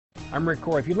I'm Rick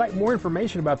Coy. If you'd like more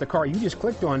information about the car you just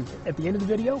clicked on at the end of the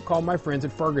video, call my friends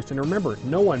at Ferguson. Remember,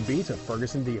 no one beats a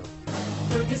Ferguson deal.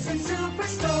 Ferguson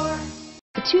Superstore.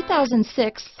 The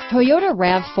 2006 Toyota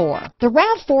RAV4. The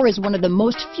RAV4 is one of the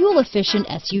most fuel-efficient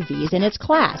SUVs in its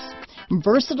class.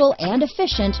 Versatile and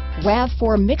efficient,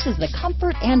 RAV4 mixes the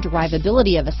comfort and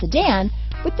drivability of a sedan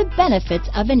with the benefits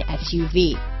of an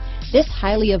SUV. This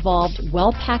highly evolved,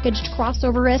 well-packaged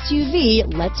crossover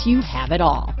SUV lets you have it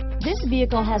all. This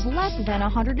vehicle has less than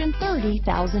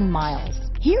 130,000 miles.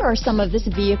 Here are some of this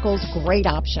vehicle's great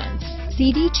options: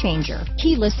 CD changer,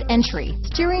 keyless entry,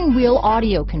 steering wheel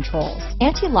audio controls,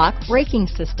 anti-lock braking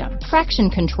system, traction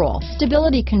control,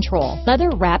 stability control,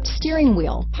 leather-wrapped steering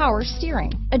wheel, power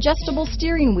steering, adjustable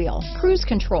steering wheel, cruise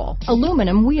control,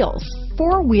 aluminum wheels,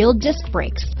 four-wheel disc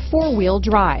brakes, four-wheel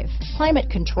drive,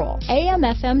 climate control,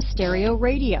 AM/FM stereo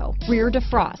radio, rear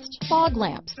defrost, fog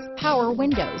lamps, power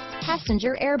windows,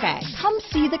 passenger airbag. Come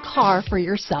see the car for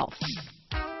yourself.